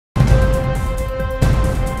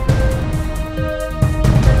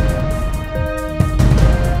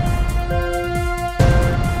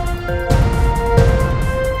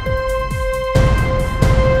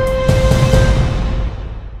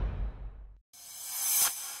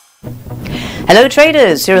Hello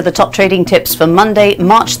traders, here are the top trading tips for Monday,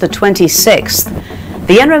 March the 26th.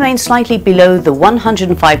 The yen remains slightly below the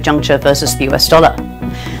 105 juncture versus the US dollar.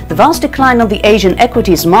 The vast decline on the Asian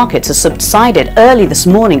equities markets has subsided early this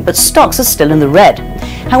morning, but stocks are still in the red.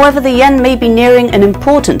 However, the yen may be nearing an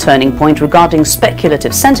important turning point regarding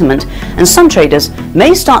speculative sentiment, and some traders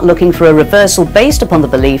may start looking for a reversal based upon the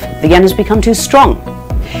belief the yen has become too strong.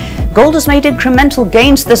 Gold has made incremental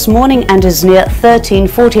gains this morning and is near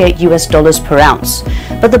 $13.48 per ounce.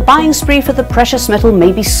 But the buying spree for the precious metal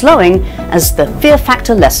may be slowing as the fear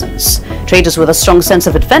factor lessens. Traders with a strong sense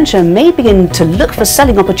of adventure may begin to look for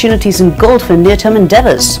selling opportunities in gold for near-term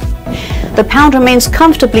endeavors. The pound remains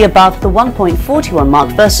comfortably above the 1.41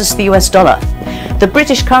 mark versus the US dollar. The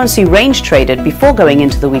British currency range traded before going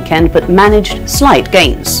into the weekend but managed slight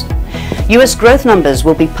gains. US growth numbers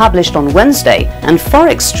will be published on Wednesday, and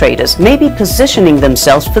forex traders may be positioning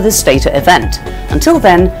themselves for this data event. Until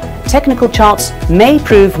then, technical charts may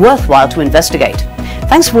prove worthwhile to investigate.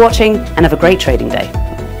 Thanks for watching and have a great trading day.